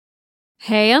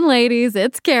Hey, ladies,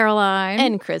 it's Caroline.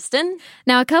 And Kristen.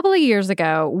 Now, a couple of years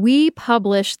ago, we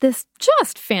published this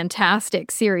just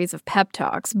fantastic series of pep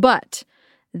talks, but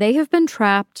they have been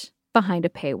trapped behind a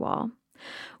paywall.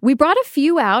 We brought a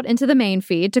few out into the main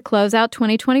feed to close out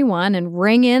 2021 and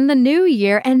ring in the new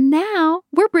year, and now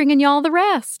we're bringing y'all the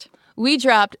rest. We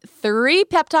dropped 3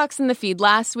 pep talks in the feed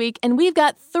last week, and we've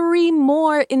got 3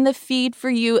 more in the feed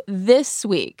for you this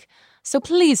week. So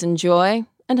please enjoy,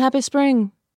 and happy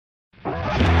spring.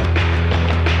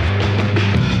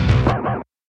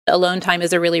 Alone time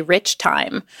is a really rich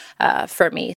time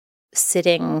for me,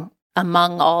 sitting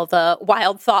among all the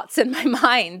wild thoughts in my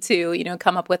mind to,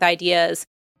 come up with ideas.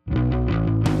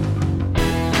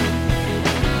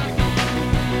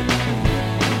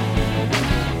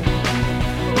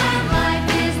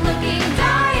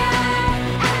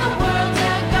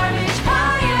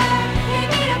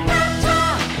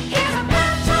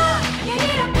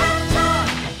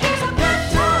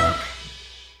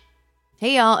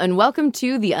 Hey, y'all, and welcome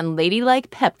to the Unladylike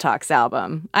Pep Talks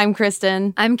album. I'm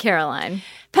Kristen. I'm Caroline.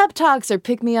 Pep Talks are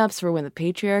pick-me-ups for when the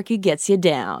patriarchy gets you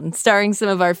down, starring some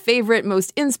of our favorite,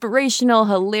 most inspirational,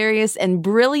 hilarious, and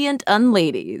brilliant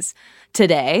unladies.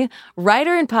 Today,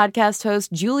 writer and podcast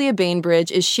host Julia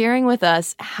Bainbridge is sharing with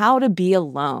us how to be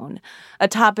alone, a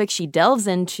topic she delves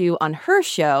into on her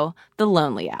show, The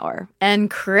Lonely Hour. And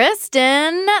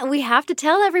Kristen, we have to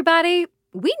tell everybody,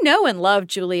 we know and love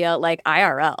Julia like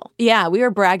IRL. Yeah, we are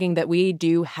bragging that we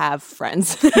do have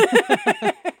friends.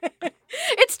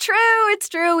 It's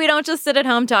true. We don't just sit at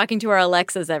home talking to our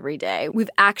Alexas every day. We've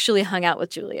actually hung out with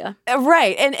Julia.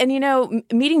 Right. And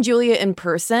meeting Julia in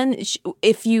person,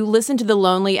 if you listen to The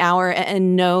Lonely Hour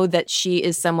and know that she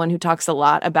is someone who talks a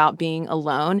lot about being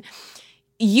alone,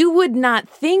 you would not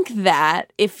think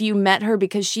that if you met her,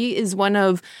 because she is one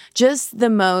of just the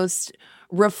most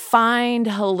refined,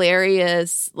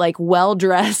 hilarious,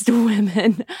 well-dressed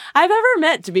women I've ever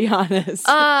met, to be honest.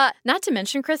 Not to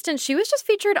mention, Kristen, she was just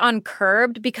featured on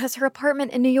Curbed because her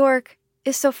apartment in New York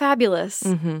is so fabulous,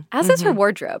 as is her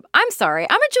wardrobe. I'm sorry.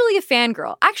 I'm a Julia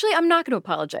fangirl. Actually, I'm not going to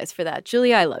apologize for that.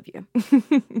 Julia, I love you.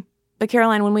 But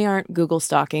Caroline, when we aren't Google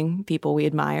stalking people we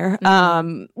admire,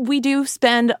 we do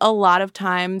spend a lot of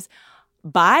times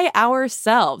by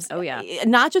ourselves. Oh, yeah.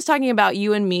 Not just talking about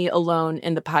you and me alone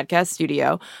in the podcast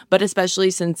studio, but especially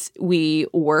since we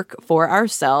work for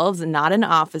ourselves and not in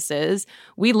offices,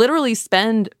 we literally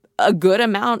spend a good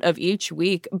amount of each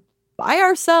week by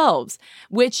ourselves,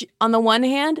 which on the one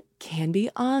hand can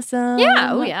be awesome. Yeah,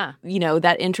 oh yeah.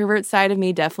 That introvert side of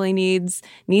me definitely needs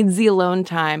the alone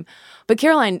time. But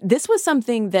Caroline, this was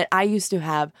something that I used to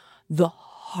have the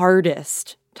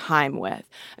hardest time with,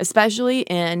 especially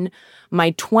in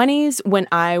my 20s when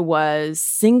I was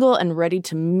single and ready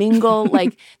to mingle.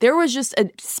 There was just a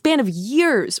span of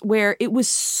years where it was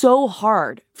so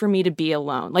hard for me to be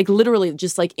alone. Literally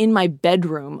just in my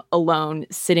bedroom alone,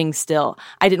 sitting still.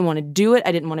 I didn't want to do it.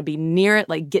 I didn't want to be near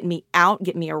it. Get me out,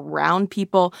 get me around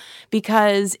people.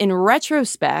 Because in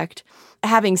retrospect,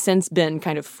 having since been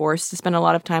kind of forced to spend a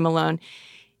lot of time alone,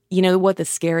 you know what the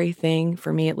scary thing,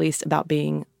 for me at least, about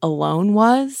being alone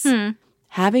was?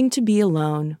 Having to be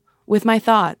alone with my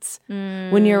thoughts.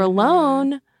 When you're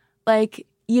alone,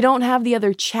 you don't have the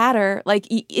other chatter.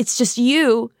 It's just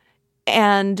you.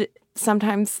 And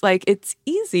sometimes, it's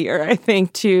easier, I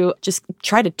think, to just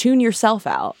try to tune yourself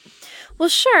out. Well,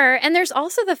 sure. And there's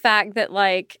also the fact that,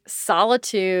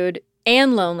 solitude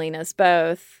and loneliness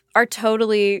both are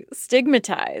totally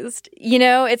stigmatized.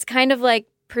 It's kind of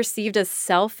perceived as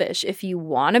selfish if you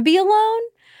want to be alone.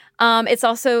 It's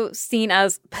also seen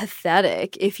as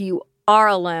pathetic if you are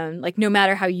alone, no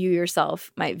matter how you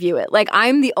yourself might view it.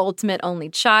 I'm the ultimate only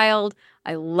child.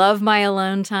 I love my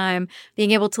alone time.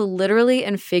 Being able to literally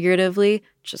and figuratively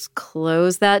just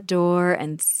close that door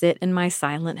and sit in my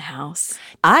silent house.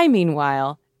 I,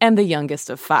 meanwhile, am the youngest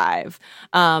of 5.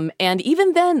 And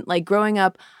even then, growing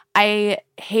up, I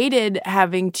hated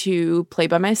having to play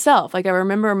by myself. I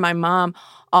remember my mom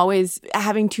always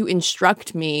having to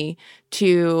instruct me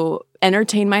to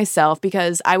entertain myself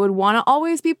because I would want to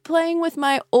always be playing with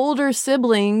my older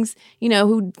siblings,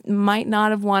 who might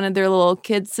not have wanted their little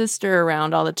kid sister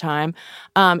around all the time.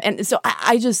 And so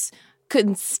I just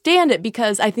couldn't stand it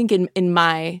because I think in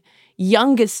my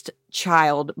youngest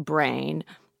child brain,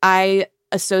 I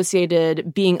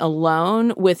associated being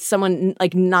alone with someone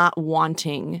not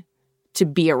wanting to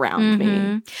be around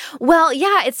me. Well,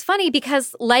 yeah, it's funny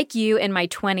because like you in my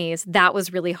 20s, that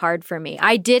was really hard for me.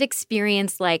 I did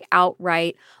experience like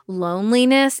outright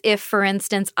loneliness if, for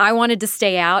instance, I wanted to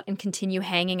stay out and continue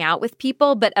hanging out with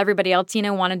people, but everybody else,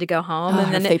 wanted to go home.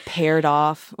 And then they paired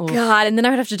off. Oof. God, and then I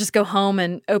would have to just go home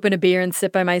and open a beer and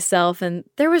sit by myself. And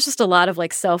there was just a lot of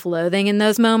like self-loathing in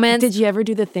those moments. Did you ever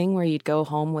do the thing where you'd go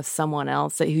home with someone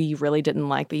else who you really didn't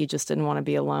like, but you just didn't want to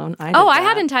be alone? I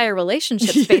had entire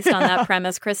relationships based on that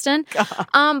premise, Kristen.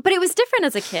 But it was different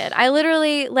as a kid. I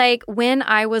literally, like, when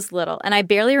I was little, and I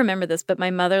barely remember this, but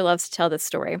my mother loves to tell this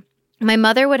story. My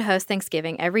mother would host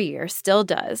Thanksgiving every year, still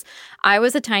does. I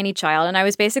was a tiny child, and I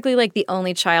was basically like the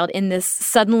only child in this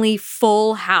suddenly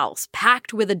full house,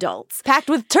 packed with adults. Packed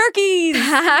with turkeys!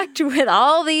 Packed with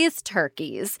all these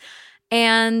turkeys.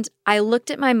 And I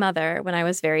looked at my mother when I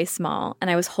was very small,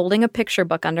 and I was holding a picture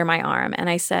book under my arm, and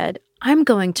I said, I'm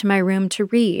going to my room to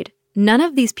read. None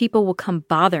of these people will come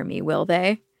bother me, will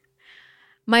they?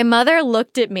 My mother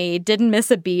looked at me, didn't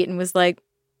miss a beat, and was like,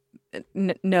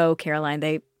 no, Caroline,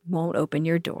 they won't open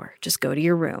your door. Just go to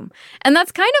your room. And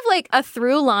that's kind of like a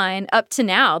through line up to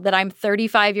now that I'm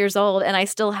 35 years old and I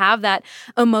still have that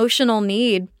emotional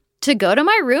need to go to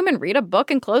my room and read a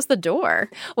book and close the door.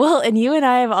 Well, and you and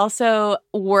I have also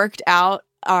worked out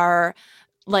our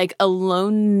like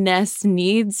aloneness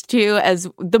needs too, as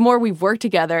the more we've worked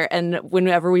together and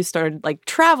whenever we started like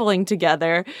traveling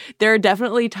together, there are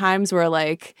definitely times where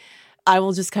like I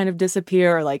will just kind of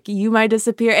disappear or like you might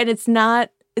disappear, and it's not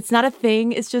a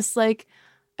thing. It's just like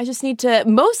I just need to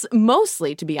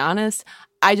mostly, to be honest,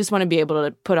 I just want to be able to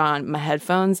put on my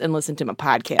headphones and listen to my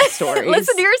podcast stories.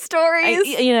 Listen to your stories.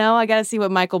 I got to see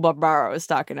what Michael Barbaro was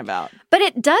talking about. But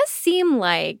it does seem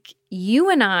like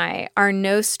you and I are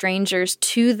no strangers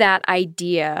to that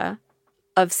idea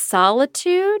of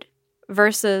solitude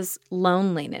versus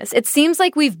loneliness. It seems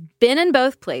like we've been in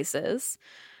both places,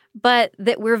 but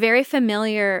that we're very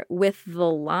familiar with the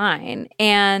line.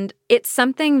 And it's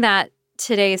something that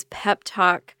today's pep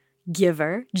talk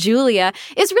giver, Julia,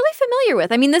 is really familiar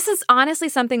with. I mean, this is honestly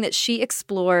something that she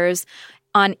explores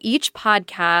on each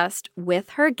podcast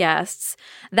with her guests,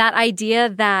 that idea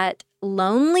that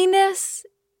loneliness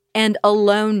and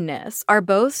aloneness are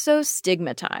both so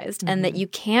stigmatized and that you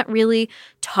can't really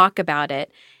talk about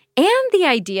it. And the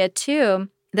idea, too,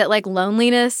 that like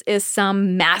loneliness is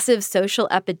some massive social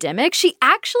epidemic. She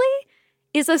actually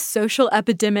is a social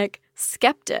epidemic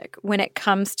skeptic when it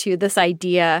comes to this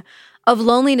idea of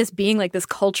loneliness being like this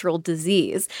cultural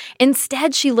disease.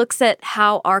 Instead, she looks at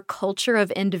how our culture of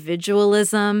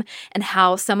individualism and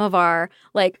how some of our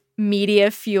like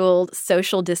media-fueled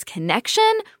social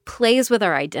disconnection plays with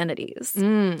our identities.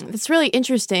 It's really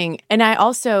interesting. And I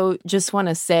also just want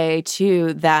to say,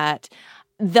 too, that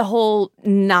the whole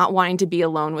not wanting to be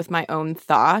alone with my own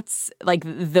thoughts, like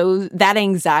that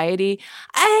anxiety,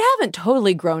 I haven't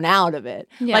totally grown out of it.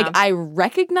 Yeah. Like I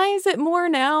recognize it more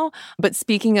now. But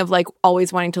speaking of like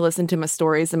always wanting to listen to my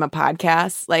stories and my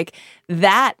podcasts, like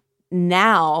that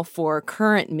now for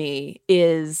current me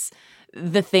is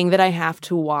the thing that I have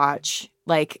to watch.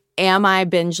 Like, am I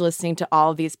binge listening to all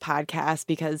of these podcasts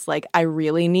because like I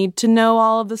really need to know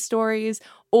all of the stories?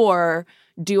 Or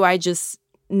do I just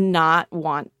not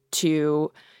want to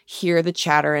hear the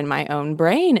chatter in my own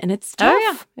brain? And it's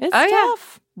tough. It's tough.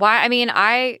 Yeah. Why? I mean,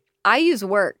 I use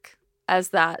work as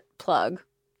that plug,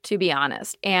 to be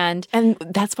honest. And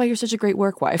that's why you're such a great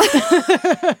work wife. And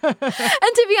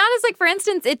to be honest, like for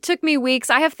instance, it took me weeks.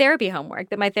 I have therapy homework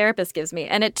that my therapist gives me.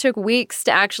 And it took weeks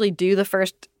to actually do the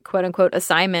first quote unquote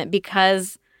assignment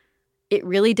because it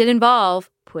really did involve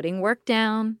putting work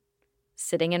down,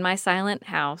 sitting in my silent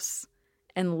house,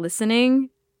 and listening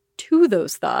to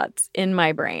those thoughts in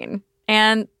my brain.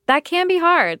 And that can be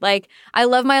hard. Like, I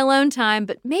love my alone time,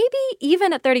 but maybe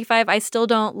even at 35, I still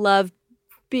don't love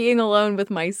being alone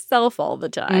with myself all the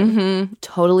time.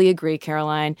 Totally agree,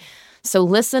 Caroline. So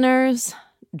listeners,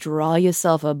 draw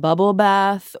yourself a bubble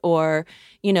bath or,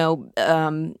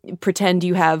 pretend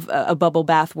you have a bubble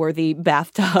bath worthy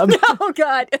bathtub. Oh,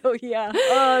 God. Oh, yeah.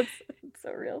 Oh, it's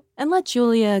so real. And let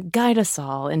Julia guide us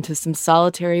all into some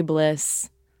solitary bliss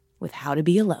with how to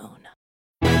be alone.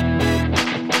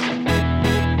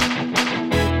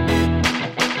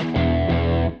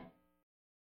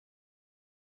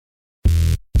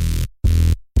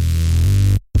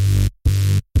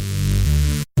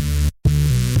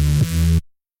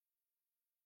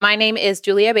 My name is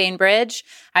Julia Bainbridge.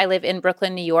 I live in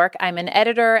Brooklyn, New York. I'm an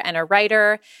editor and a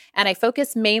writer, and I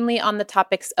focus mainly on the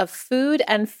topics of food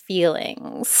and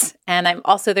feelings. And I'm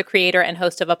also the creator and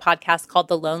host of a podcast called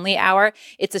The Lonely Hour.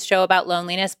 It's a show about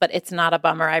loneliness, but it's not a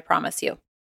bummer, I promise you.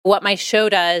 What my show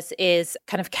does is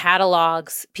kind of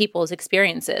catalogs people's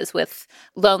experiences with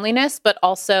loneliness, but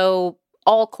also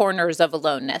all corners of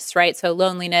aloneness, right? So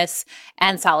loneliness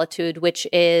and solitude, which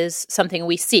is something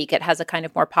we seek. It has a kind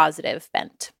of more positive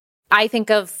bent. I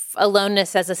think of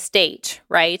aloneness as a state,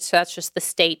 right? So that's just the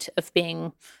state of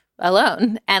being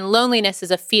alone. And loneliness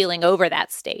is a feeling over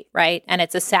that state, right? And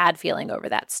it's a sad feeling over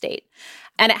that state.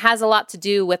 And it has a lot to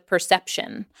do with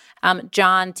perception.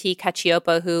 John T.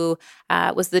 Cacioppo, who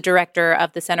was the director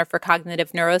of the Center for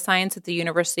Cognitive Neuroscience at the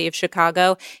University of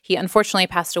Chicago, he unfortunately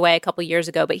passed away a couple years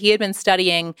ago, but he had been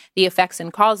studying the effects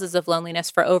and causes of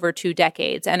loneliness for over 2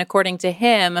 decades. And according to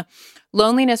him,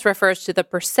 loneliness refers to the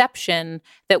perception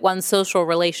that one's social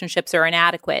relationships are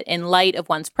inadequate in light of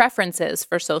one's preferences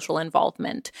for social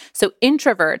involvement. So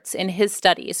introverts in his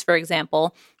studies, for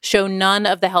example, show none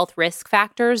of the health risk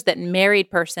factors that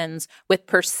married persons with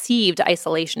perceived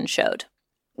isolation showed.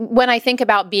 When I think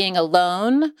about being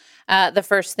alone, the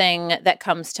first thing that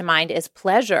comes to mind is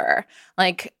pleasure.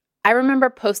 Like, I remember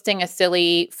posting a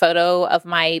silly photo of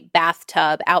my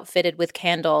bathtub outfitted with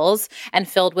candles and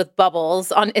filled with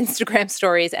bubbles on Instagram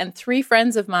stories, and 3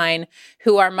 friends of mine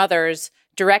who are mothers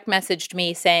direct messaged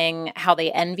me saying how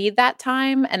they envied that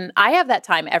time. And I have that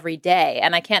time every day,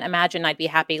 and I can't imagine I'd be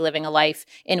happy living a life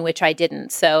in which I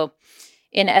didn't. So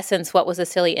in essence, what was a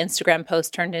silly Instagram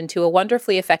post turned into a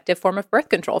wonderfully effective form of birth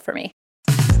control for me.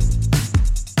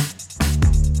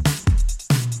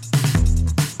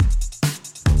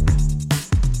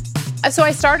 So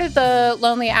I started the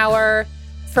Lonely Hour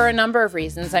for a number of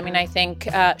reasons. I mean, I think,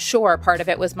 sure, part of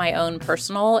it was my own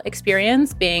personal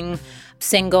experience being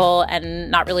single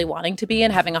and not really wanting to be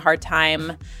and having a hard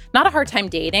time, not a hard time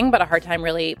dating, but a hard time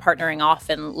really partnering off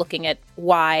and looking at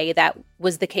why that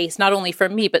was the case, not only for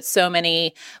me, but so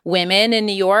many women in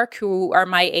New York who are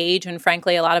my age. And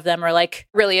frankly, a lot of them are like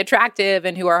really attractive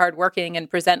and who are hardworking and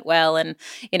present well. And,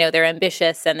 you know, they're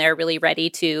ambitious and they're really ready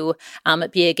to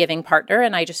be a giving partner.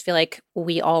 And I just feel like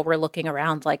we all were looking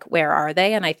around like, where are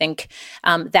they? And I think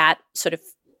that sort of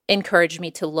encouraged me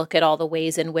to look at all the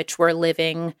ways in which we're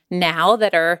living now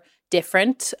that are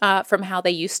different from how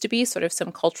they used to be, sort of some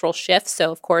cultural shifts.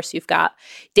 So, of course, you've got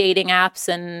dating apps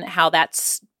and how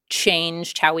that's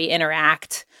changed how we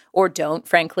interact or don't,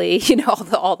 frankly, you know,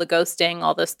 all the ghosting,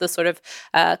 all this, the sort of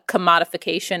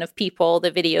commodification of people,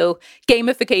 the video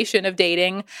gamification of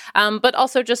dating, but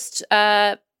also just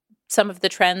some of the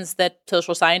trends that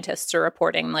social scientists are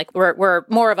reporting, like we're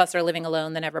more of us are living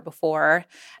alone than ever before.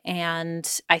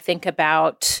 And I think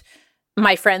about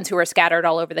my friends who are scattered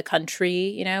all over the country,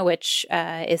 you know, which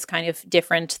is kind of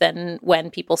different than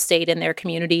when people stayed in their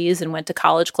communities and went to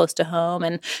college close to home.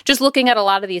 And just looking at a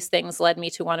lot of these things led me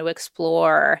to want to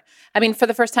explore. I mean, for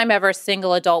the first time ever,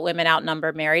 single adult women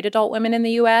outnumber married adult women in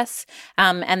the U.S.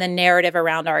 And the narrative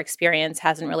around our experience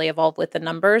hasn't really evolved with the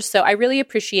numbers. So I really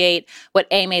appreciate what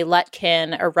Aimee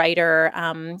Lutkin, a writer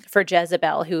for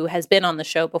Jezebel, who has been on the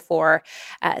show before,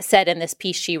 said in this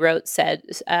piece she wrote,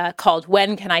 called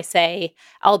 "When Can I Say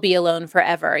I'll Be Alone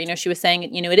Forever?" You know, she was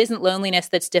saying, you know, it isn't loneliness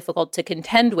that's difficult to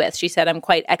contend with. She said, I'm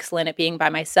quite excellent at being by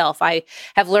myself. I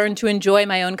have learned to enjoy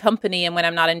my own company. And when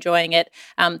I'm not enjoying it,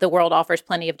 the world offers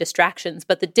plenty of distractions.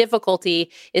 But the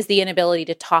difficulty is the inability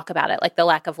to talk about it, like the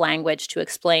lack of language to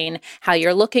explain how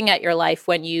you're looking at your life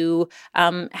when you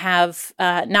have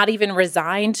not even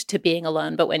resigned to being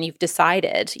alone, but when you've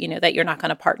decided, you know, that you're not going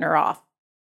to partner off.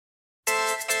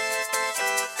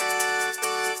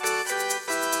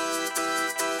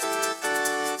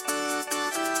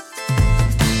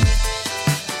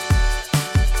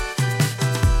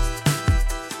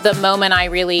 The moment I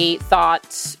really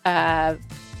thought I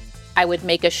would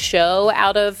make a show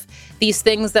out of these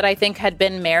things that I think had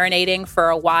been marinating for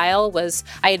a while was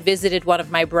I had visited one of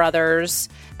my brothers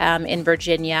in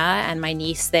Virginia and my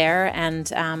niece there,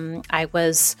 and I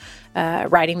was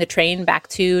riding the train back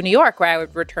to New York, where I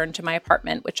would return to my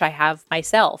apartment, which I have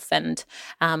myself, and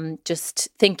just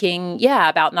thinking,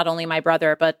 about not only my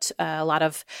brother, but a lot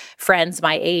of friends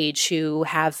my age who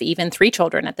have even 3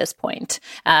 children at this point,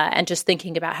 and just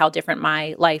thinking about how different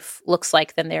my life looks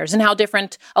like than theirs, and how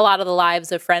different a lot of the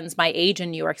lives of friends my age in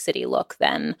New York City look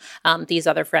than these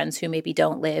other friends who maybe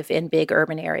don't live in big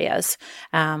urban areas.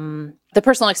 The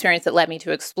personal experience that led me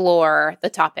to explore the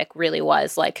topic really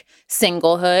was like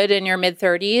singlehood in your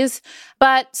mid-30s,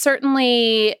 but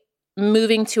certainly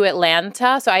moving to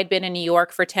Atlanta. So I'd been in New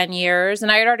York for 10 years,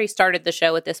 and I had already started the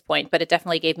show at this point, but it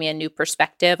definitely gave me a new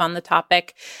perspective on the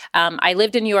topic. I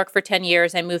lived in New York for 10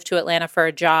 years. I moved to Atlanta for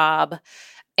a job,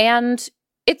 and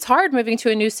it's hard moving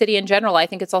to a new city in general. I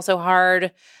think it's also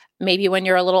hard maybe when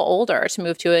you're a little older, to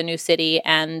move to a new city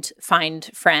and find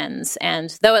friends.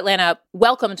 And though Atlanta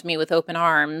welcomed me with open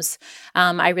arms,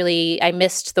 I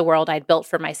missed the world I'd built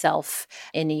for myself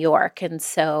in New York. And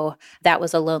so that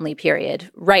was a lonely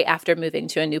period right after moving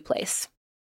to a new place.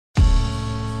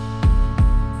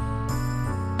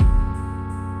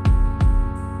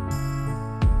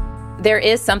 There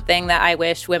is something that I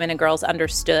wish women and girls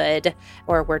understood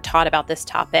or were taught about this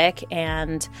topic.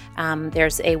 And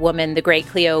there's a woman, the great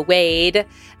Cleo Wade,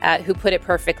 who put it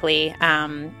perfectly.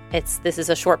 This is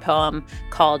a short poem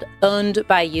called Owned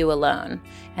by You Alone.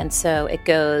 And so it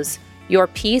goes, your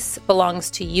peace belongs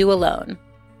to you alone.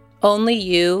 Only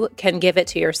you can give it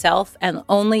to yourself, and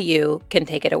only you can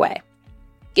take it away.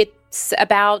 It's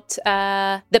about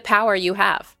the power you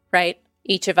have, right?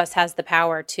 Each of us has the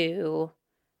power to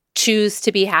choose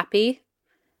to be happy,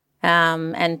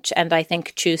 and I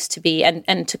think choose to be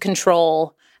and to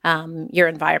control your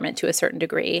environment to a certain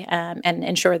degree, and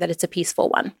ensure that it's a peaceful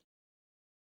one.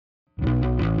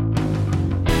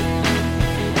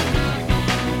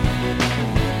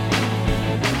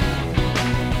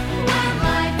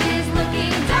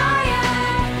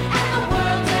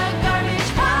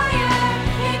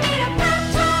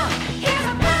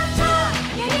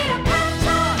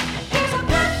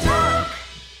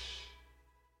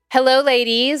 Hello,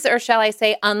 ladies, or shall I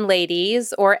say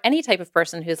unladies, or any type of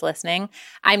person who's listening.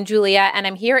 I'm Julia, and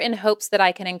I'm here in hopes that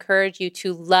I can encourage you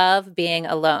to love being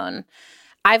alone.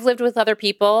 I've lived with other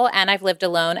people, and I've lived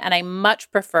alone, and I much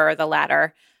prefer the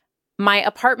latter. My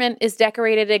apartment is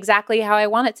decorated exactly how I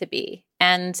want it to be.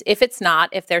 And if it's not,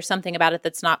 if there's something about it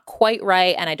that's not quite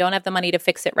right, and I don't have the money to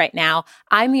fix it right now,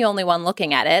 I'm the only one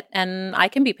looking at it, and I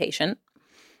can be patient.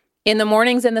 In the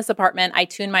mornings in this apartment, I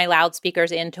tune my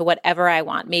loudspeakers into whatever I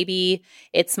want. Maybe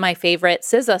it's my favorite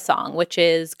SZA song, which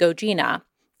is Go Gina.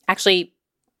 Actually,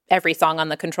 every song on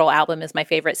the Control album is my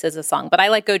favorite SZA song, but I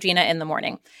like Go Gina in the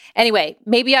morning. Anyway,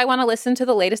 maybe I want to listen to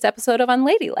the latest episode of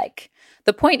Unladylike.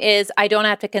 The point is, I don't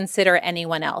have to consider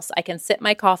anyone else. I can sip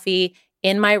my coffee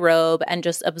in my robe and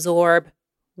just absorb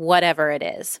whatever it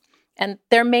is. And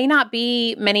there may not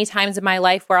be many times in my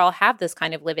life where I'll have this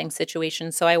kind of living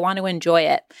situation, so I want to enjoy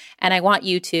it. And I want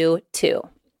you to, too.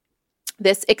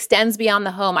 This extends beyond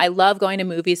the home. I love going to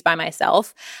movies by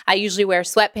myself. I usually wear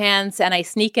sweatpants, and I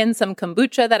sneak in some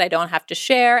kombucha that I don't have to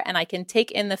share, and I can take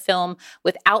in the film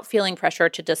without feeling pressure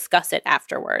to discuss it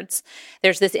afterwards.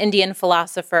 There's this Indian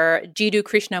philosopher, Jiddu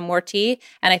Krishnamurti,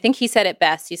 and I think he said it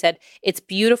best. He said, "It's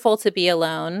beautiful to be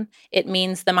alone. It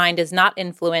means the mind is not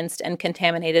influenced and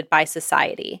contaminated by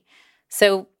society."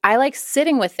 So I like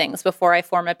sitting with things before I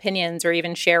form opinions or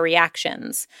even share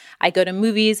reactions. I go to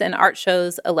movies and art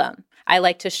shows alone. I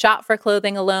like to shop for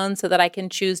clothing alone so that I can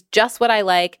choose just what I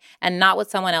like and not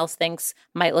what someone else thinks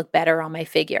might look better on my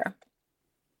figure.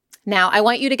 Now, I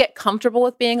want you to get comfortable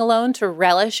with being alone, to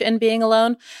relish in being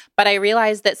alone, but I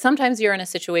realize that sometimes you're in a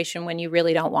situation when you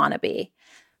really don't want to be.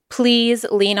 Please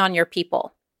lean on your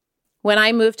people. When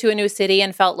I moved to a new city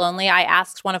and felt lonely, I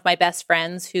asked one of my best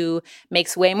friends, who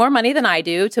makes way more money than I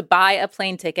do, to buy a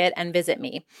plane ticket and visit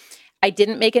me. I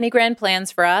didn't make any grand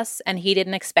plans for us, and he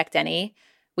didn't expect any.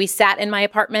 We sat in my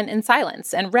apartment in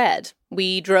silence and read.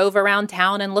 We drove around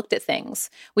town and looked at things.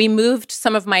 We moved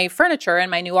some of my furniture in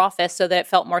my new office so that it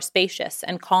felt more spacious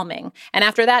and calming. And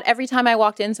after that, every time I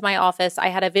walked into my office, I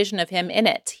had a vision of him in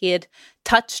it. He had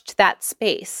touched that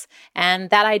space. And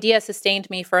that idea sustained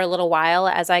me for a little while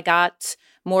as I got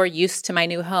more used to my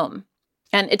new home.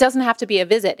 And it doesn't have to be a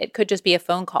visit. It could just be a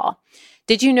phone call.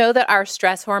 Did you know that our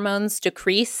stress hormones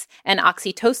decrease, and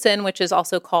oxytocin, which is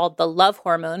also called the love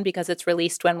hormone because it's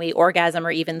released when we orgasm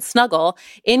or even snuggle,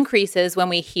 increases when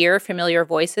we hear familiar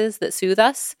voices that soothe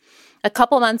us? A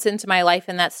couple months into my life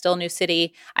in that still new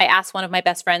city, I asked one of my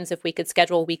best friends if we could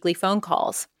schedule weekly phone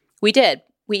calls. We did.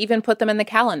 We even put them in the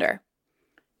calendar.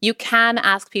 You can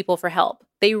ask people for help.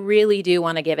 They really do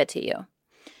want to give it to you.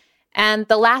 And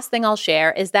the last thing I'll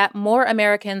share is that more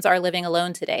Americans are living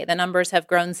alone today. The numbers have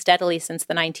grown steadily since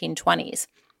the 1920s.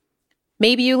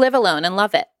 Maybe you live alone and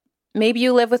love it. Maybe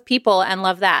you live with people and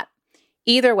love that.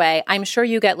 Either way, I'm sure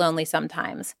you get lonely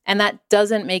sometimes, and that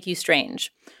doesn't make you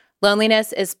strange.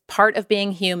 Loneliness is part of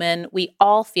being human. We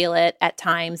all feel it at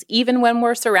times, even when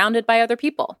we're surrounded by other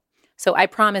people. So I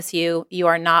promise you, you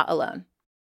are not alone.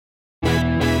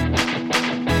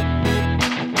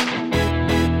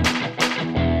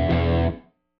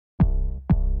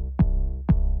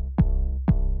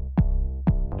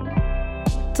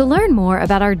 To learn more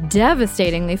about our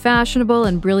devastatingly fashionable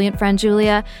and brilliant friend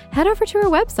Julia, head over to her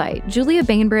website,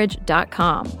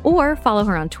 juliabainbridge.com, or follow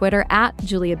her on Twitter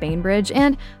 @JuliaBainbridge,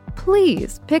 and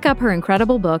please pick up her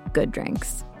incredible book, Good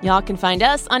Drinks. Y'all can find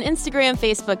us on Instagram,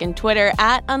 Facebook, and Twitter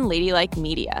at Unladylike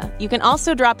Media. You can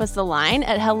also drop us a line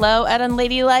at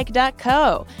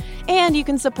hello@unladylike.co. And you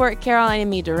can support Caroline and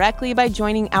me directly by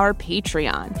joining our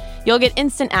Patreon. You'll get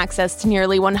instant access to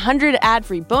nearly 100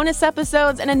 ad-free bonus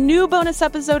episodes and a new bonus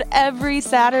episode every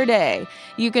Saturday.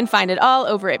 You can find it all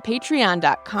over at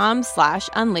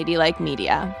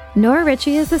patreon.com/unladylikemedia. Nora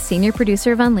Ritchie is the senior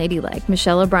producer of Unladylike.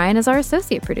 Michelle O'Brien is our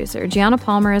associate producer. Gianna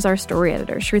Palmer is our story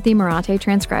editor. Shruti Marate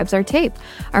transcribes our tape.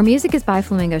 Our music is by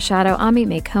Flamingo Shadow, Amit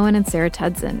May Cohen, and Sarah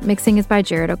Tudson. Mixing is by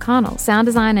Jared O'Connell. Sound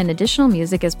design and additional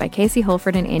music is by Casey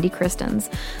Holford and Andy Christens.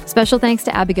 Special thanks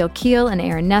to Abigail Keel and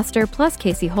Aaron Nestor, plus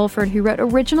Casey Holford, who wrote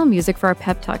original music for our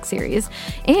Pep Talk series,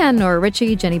 and Nora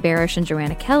Ritchie, Jenny Barish, and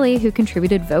Joanna Kelly, who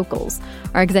contributed vocals.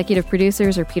 Our executive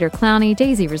producers are Peter Clowney,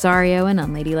 Daisy Rosario, and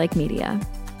Unladylike Media.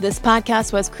 This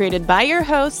podcast was created by your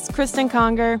hosts, Kristen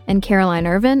Conger and Caroline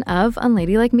Irvin of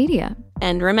Unladylike Media.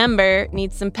 And remember,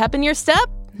 need some pep in your step?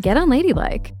 Get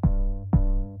Unladylike.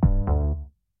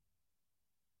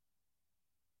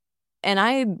 And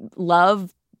I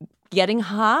love getting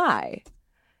high.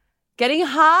 Getting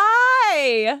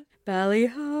high! Belly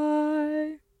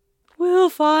high. We'll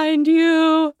find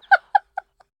you.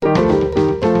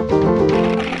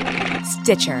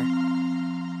 Stitcher.